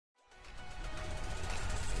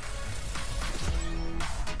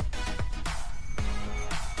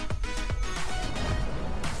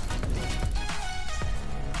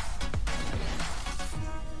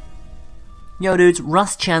Yo dudes,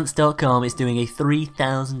 rustchance.com is doing a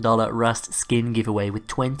 $3,000 Rust skin giveaway with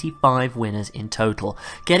 25 winners in total.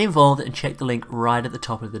 Get involved and check the link right at the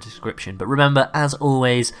top of the description. But remember, as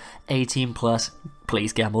always, 18 plus,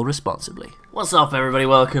 please gamble responsibly. What's up everybody,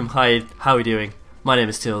 welcome, hi, how are we doing? My name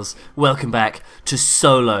is Tilz, welcome back to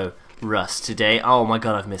solo Rust today. Oh my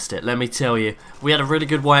god, I've missed it. Let me tell you, we had a really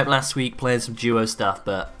good wipe last week playing some duo stuff,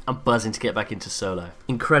 but I'm buzzing to get back into solo.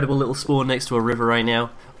 Incredible little spawn next to a river right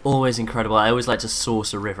now. Always incredible. I always like to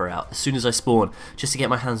source a river out as soon as I spawn, just to get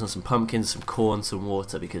my hands on some pumpkins, some corn, some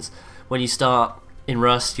water, because when you start in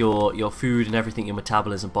Rust, your food and everything, your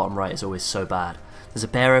metabolism bottom right is always so bad. There's a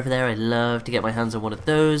bear over there. I'd love to get my hands on one of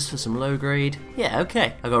those for some low grade. Yeah,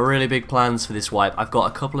 okay. I've got really big plans for this wipe. I've got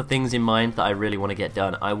a couple of things in mind that I really want to get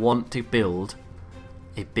done. I want to build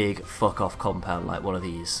a big fuck off compound like one of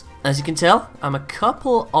these. As you can tell, I'm a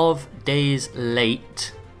couple of days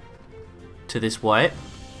late to this wipe.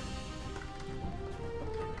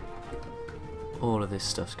 All of this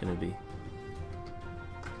stuff's going to be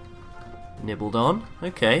nibbled on.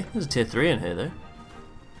 Okay, there's a tier 3 in here though.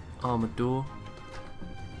 Armored door.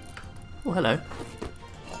 Oh, hello.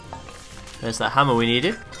 There's that hammer we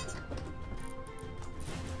needed.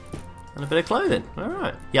 And a bit of clothing.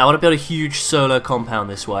 Alright. Yeah, I want to build a huge solo compound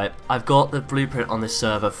this wipe. I've got the blueprint on this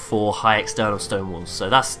server for high external stone walls, so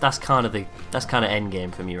that's kind of end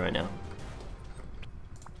game for me right now.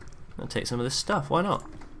 I'll take some of this stuff, why not?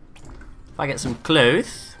 If I get some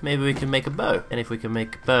clothes, maybe we can make a bow. And if we can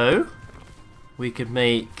make a bow, we could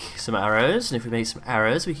make some arrows. And if we make some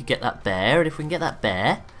arrows, we could get that bear. And if we can get that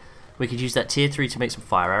bear, we could use that tier 3 to make some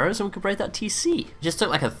fire arrows, and we could break that TC. Just took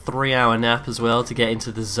like a 3-hour nap as well to get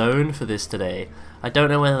into the zone for this today. I don't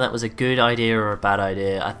know whether that was a good idea or a bad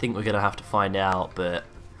idea. I think we're going to have to find out, but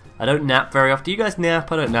I don't nap very often. Do you guys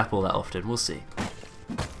nap? I don't nap all that often. We'll see.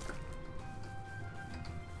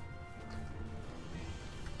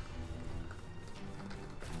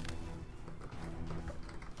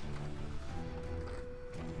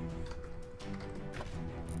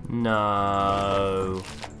 No.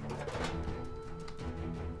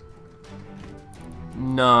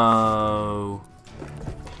 No.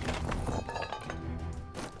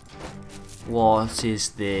 What is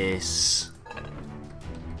this?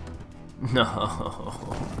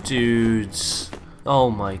 No. Dudes.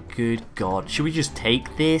 Oh my good god. Should we just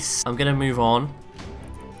take this? I'm gonna move on.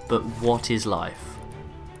 But what is life?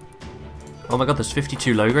 Oh my god, there's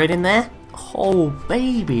 52 low grade in there? Oh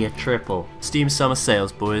baby, a triple. Steam summer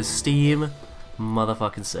sales, boys. Steam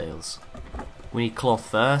motherfucking sales. We need cloth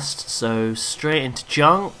first, so straight into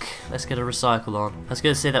junk. Let's get a recycle on. I was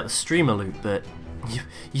gonna say that was streamer loot, but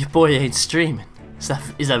your boy ain't streaming. Is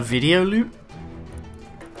that video loot?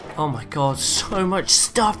 Oh my god, so much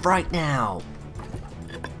stuff right now.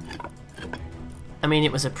 I mean,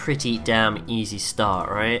 it was a pretty damn easy start,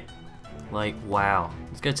 right? Like, wow.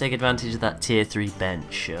 Let's go take advantage of that tier 3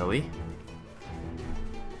 bench, shall we?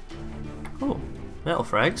 Oh, metal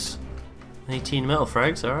frags. 18 metal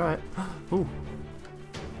frags, alright. Ooh.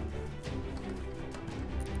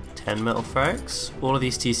 10 metal frags. All of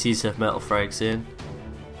these TCs have metal frags in.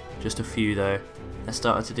 Just a few though. They're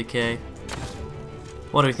starting to decay.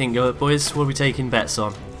 What do we think, boys? What are we taking bets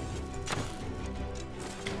on?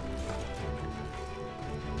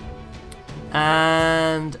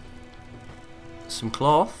 And some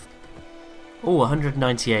cloth. Oh,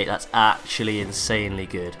 198. That's actually insanely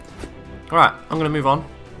good. Alright, I'm going to move on.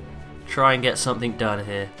 Try and get something done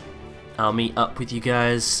here. I'll meet up with you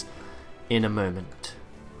guys in a moment.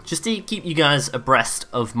 Just to keep you guys abreast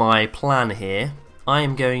of my plan here, I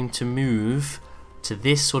am going to move to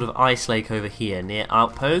this sort of ice lake over here near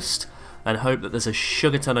Outpost and hope that there's a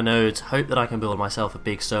sugar ton of nodes, hope that I can build myself a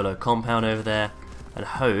big solo compound over there, and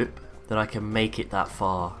hope that I can make it that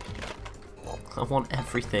far. I want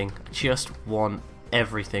everything. I just want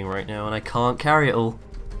everything right now, and I can't carry it all.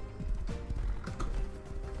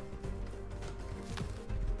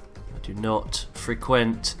 Do not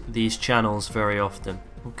frequent these channels very often.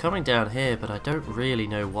 I'm coming down here, but I don't really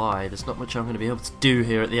know why. There's not much I'm going to be able to do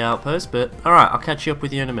here at the outpost, but alright, I'll catch you up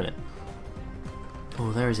with you in a minute.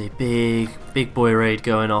 Oh, there is a big boy raid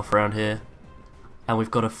going off around here. And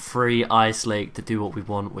we've got a free ice lake to do what we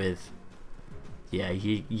want with. Yeah,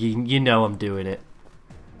 you know I'm doing it.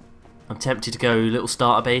 I'm tempted to go little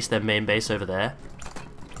starter base, then main base over there.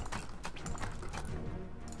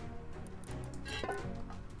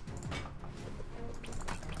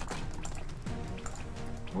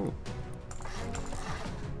 Ooh.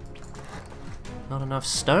 Not enough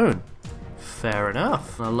stone. Fair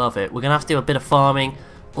enough. I love it. We're going to have to do a bit of farming.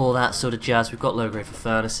 all that sort of jazz. We've got low grade for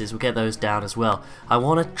furnaces. We'll get those down as well. I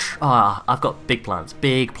want to I've got big plans.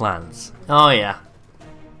 Big plans. Oh yeah.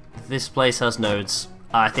 This place has nodes.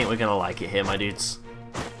 I think we're gonna like it here, my dudes.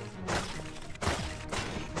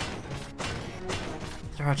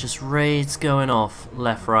 There are just raids going off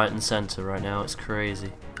left, right and center right now. It's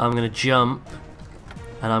crazy. I'm gonna jump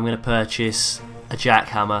and I'm gonna purchase a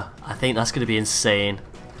jackhammer. I think that's gonna be insane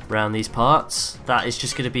around these parts. That is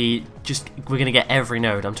just gonna be we're gonna get every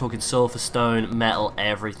node. I'm talking sulfur, stone, metal,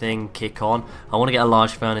 everything kick on. I want to get a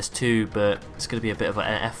large furnace too, but it's gonna be a bit of an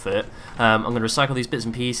effort. I'm gonna recycle these bits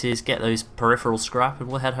and pieces, get those peripheral scrap, and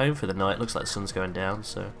we'll head home for the night. Looks like the sun's going down,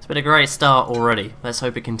 so it's been a great start already. Let's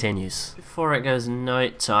hope it continues. Before it goes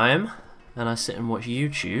night time and I sit and watch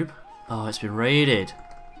YouTube. Oh, it's been raided.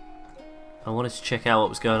 I wanted to check out what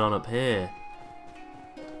was going on up here.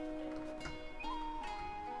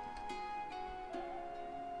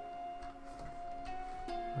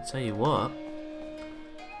 I'll tell you what,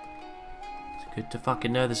 it's good to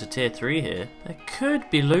fucking know there's a tier 3 here. There could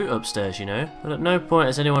be loot upstairs, you know, but at no point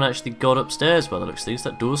has anyone actually got upstairs by the looks of things.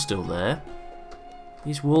 That door's still there.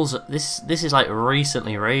 These walls, this is like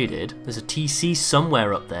recently raided. There's a TC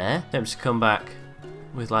somewhere up there. Attempts to come back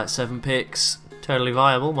with like 7 picks. Totally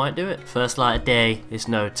viable, might do it. First light of day is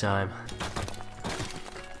no time.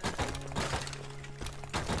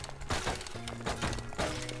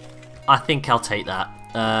 I think I'll take that.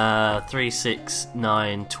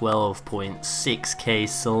 369 12.6k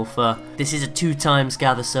sulfur. This is a 2 times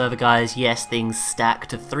gather server, guys. Yes, things stack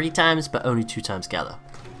to 3 times, but only 2 times gather.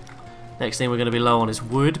 Next thing we're going to be low on is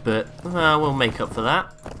wood, but we'll make up for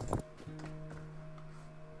that.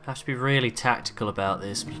 Have to be really tactical about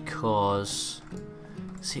this because,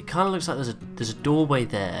 see, it kind of looks like there's a doorway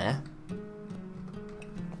there.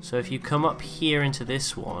 So if you come up here into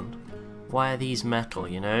this one, why are these metal,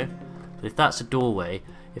 you know? But if that's a doorway,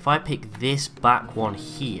 if I pick this back one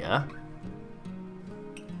here,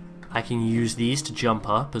 I can use these to jump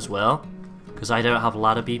up as well, because I don't have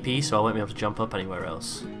ladder BP, so I won't be able to jump up anywhere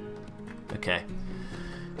else. Okay.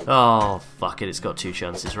 Oh, fuck it, it's got 2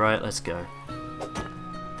 chances, right? Let's go.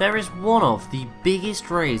 There is one of the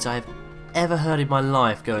biggest raids I've ever heard in my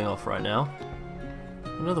life going off right now.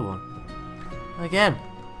 Another one. Again.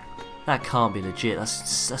 That can't be legit.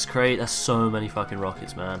 That's great. That's so many fucking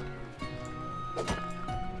rockets, man.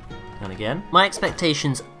 And again. My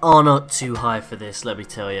expectations are not too high for this, let me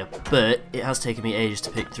tell you. But it has taken me ages to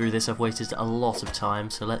pick through this. I've wasted a lot of time,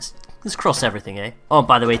 so let's cross everything, eh? Oh,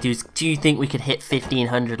 by the way, dudes, do you think we could hit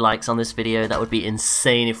 1,500 likes on this video? That would be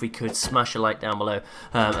insane if we could. Smash a like down below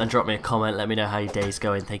and drop me a comment. Let me know how your day's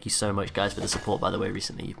going. Thank you so much, guys, for the support, by the way,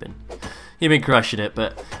 recently. You've been crushing it,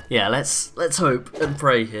 but yeah, let's hope and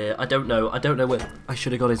pray here. I don't know where I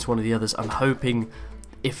should have got into one of the others. I'm hoping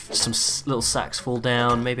if some little sacks fall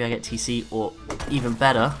down, maybe I get TC, or even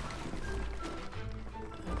better.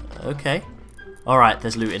 Okay. Alright,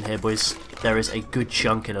 there's loot in here, boys. There is a good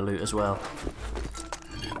chunk in a loot as well.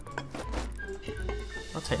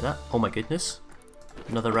 I'll take that. Oh my goodness.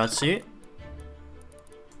 Another rad suit.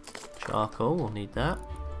 Charcoal, we'll need that.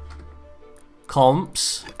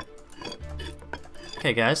 Comps.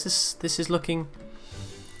 Okay guys, this is looking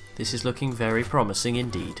very promising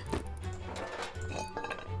indeed.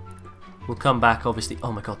 We'll come back obviously.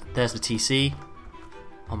 Oh my god, there's the TC.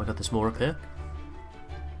 Oh my god, there's more up here.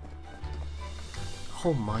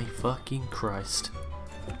 Oh my fucking Christ.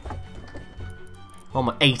 Oh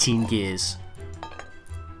my, 18 gears.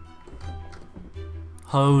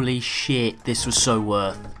 Holy shit, this was so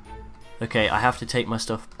worth. Okay, I have to take my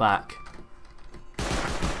stuff back.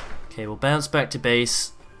 Okay, we'll bounce back to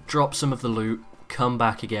base, drop some of the loot, come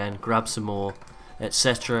back again, grab some more,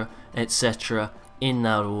 etc, etc, in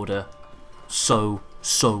that order. So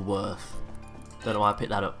worth. Don't know why I picked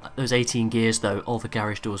that up. Those 18 gears though, all the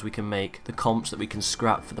garage doors we can make, the comps that we can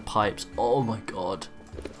scrap for the pipes, oh my god.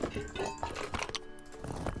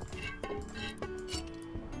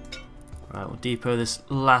 Right, we'll depot this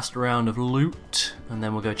last round of loot, and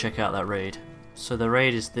then we'll go check out that raid. So the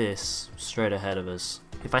raid is this, straight ahead of us.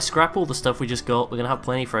 If I scrap all the stuff we just got, we're going to have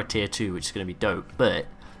plenty for our tier 2, which is going to be dope, but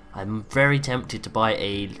I'm very tempted to buy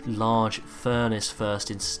a large furnace first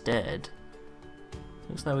instead.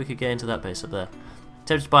 Looks like we could get into that base up there.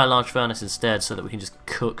 Tempted to buy a large furnace instead so that we can just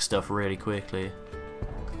cook stuff really quickly.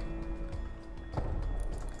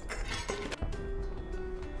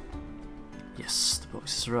 Yes, the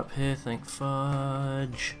boxes are up here, thank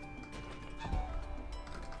fudge.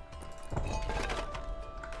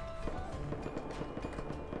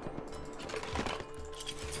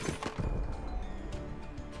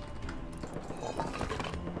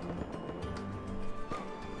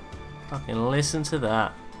 Fucking listen to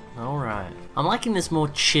that. Alright. I'm liking this more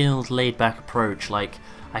chilled, laid-back approach. Like,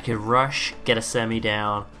 I could rush, get a semi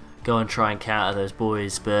down, go and try and counter those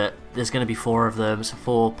boys, but there's going to be 4 of them, so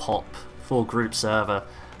 4 group server.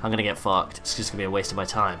 I'm going to get fucked. It's just going to be a waste of my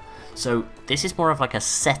time. So this is more of like a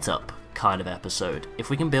setup kind of episode. If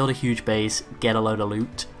we can build a huge base, get a load of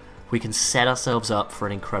loot, we can set ourselves up for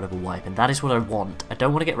an incredible wipe, and that is what I want. I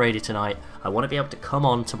don't want to get raided tonight. I want to be able to come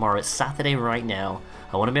on tomorrow. It's Saturday right now.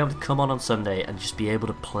 I want to be able to come on Sunday and just be able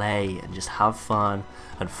to play and just have fun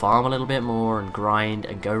and farm a little bit more and grind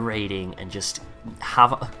and go raiding and just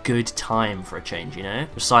have a good time for a change, you know?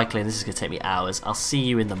 Recycling, this is going to take me hours. I'll see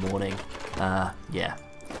you in the morning. Yeah,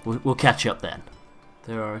 we'll catch up then.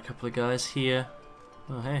 There are a couple of guys here.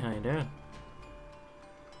 Oh, hey, how you doing?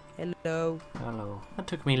 Hello. Hello. That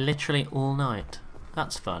took me literally all night.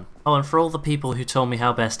 That's fun. Oh, and for all the people who told me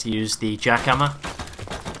how best to use the jackhammer,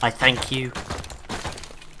 I thank you.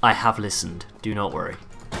 I have listened. Do not worry.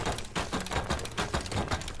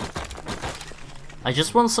 I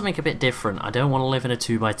just want something a bit different. I don't want to live in a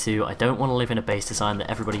 2x2. I don't want to live in a base design that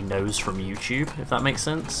everybody knows from YouTube, if that makes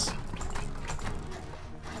sense.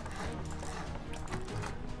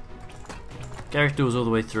 Garage doors all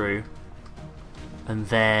the way through. And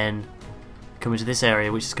then come into this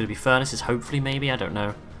area, which is going to be furnaces, hopefully, maybe, I don't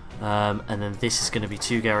know. And then this is going to be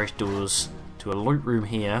 2 garage doors to a loot room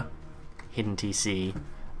here, hidden TC,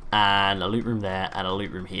 and a loot room there, and a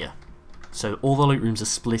loot room here. So all the loot rooms are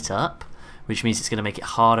split up, which means it's going to make it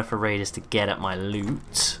harder for raiders to get at my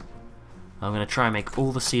loot. I'm going to try and make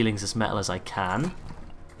all the ceilings as metal as I can.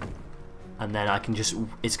 And then I can just,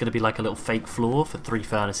 it's going to be like a little fake floor for 3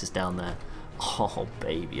 furnaces down there. Oh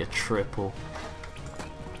baby, a triple.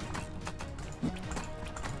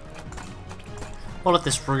 All of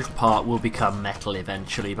this roof part will become metal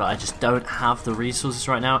eventually, but I just don't have the resources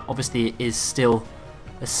right now. Obviously it is still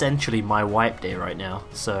essentially my wipe day right now,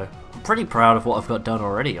 so I'm pretty proud of what I've got done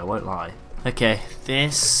already, I won't lie. Okay,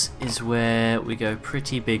 this is where we go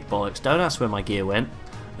pretty big bollocks. Don't ask where my gear went.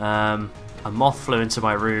 A moth flew into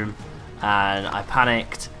my room and I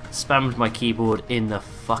panicked, spammed my keyboard in the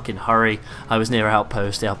fucking hurry. I was near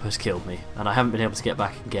outpost, the outpost killed me, and I haven't been able to get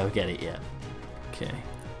back and go get it yet. Okay,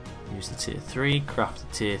 use the tier 3, craft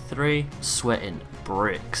the tier 3, sweating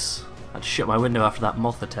bricks. I had to shut my window after that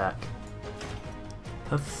moth attack.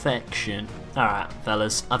 Perfection. Alright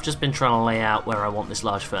fellas, I've just been trying to lay out where I want this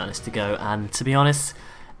large furnace to go, and to be honest,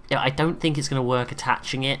 I don't think it's going to work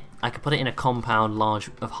attaching it. I could put it in a compound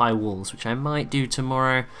large of high walls, which I might do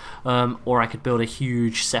tomorrow, or I could build a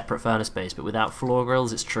huge separate furnace base, but without floor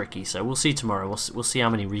grills it's tricky, so we'll see tomorrow. We'll see how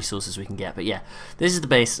many resources we can get, but yeah, this is the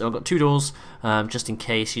base. So I've got 2 doors, just in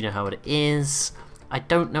case, you know how it is. I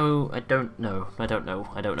don't know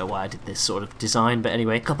why I did this sort of design, but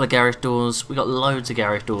anyway, a couple of garage doors. We got loads of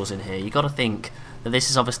garage doors in here. You got to think that this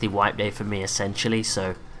is obviously wipe day for me essentially,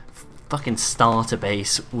 so fucking starter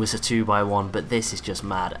base was a 2x1, but this is just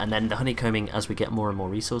mad. And then the honeycombing, as we get more and more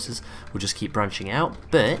resources, will just keep branching out.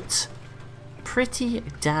 But pretty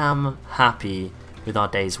damn happy with our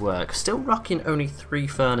day's work. Still rocking only 3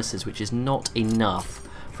 furnaces, which is not enough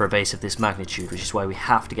for a base of this magnitude, which is why we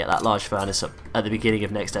have to get that large furnace up at the beginning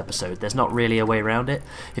of next episode. There's not really a way around it.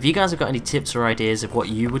 If you guys have got any tips or ideas of what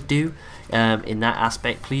you would do in that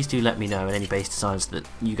aspect, please do let me know, and any base designs that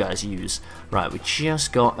you guys use. Right, we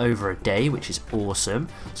just got over a day, which is awesome.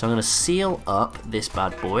 So I'm going to seal up this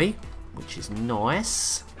bad boy, which is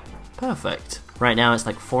nice. Perfect. Right now it's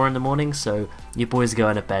like 4 in the morning, so you boys are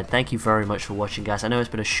going to bed. Thank you very much for watching, guys. I know it's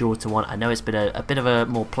been a shorter one. I know it's been a bit of a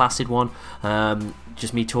more placid one.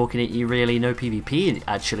 Just me talking at you, really. No PvP,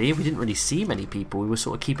 actually. We didn't really see many people. We were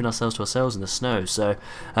sort of keeping ourselves to ourselves in the snow. So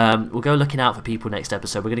we'll go looking out for people next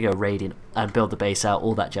episode. We're going to go raiding and build the base out,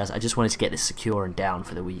 all that jazz. I just wanted to get this secure and down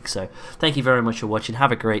for the week. So thank you very much for watching.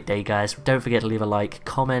 Have a great day, guys. Don't forget to leave a like,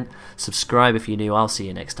 comment, subscribe if you're new. I'll see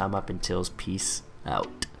you next time. I've been Tilz. Peace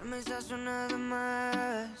out.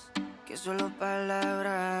 Que solo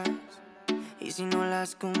palabras, y si no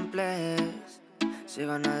las cumples se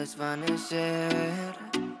van a desvanecer.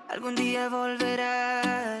 Algún día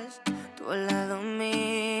volverás tú al lado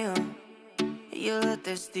mío y yo de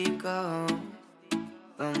testigo.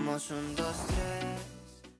 Vamos 1, 2, 3.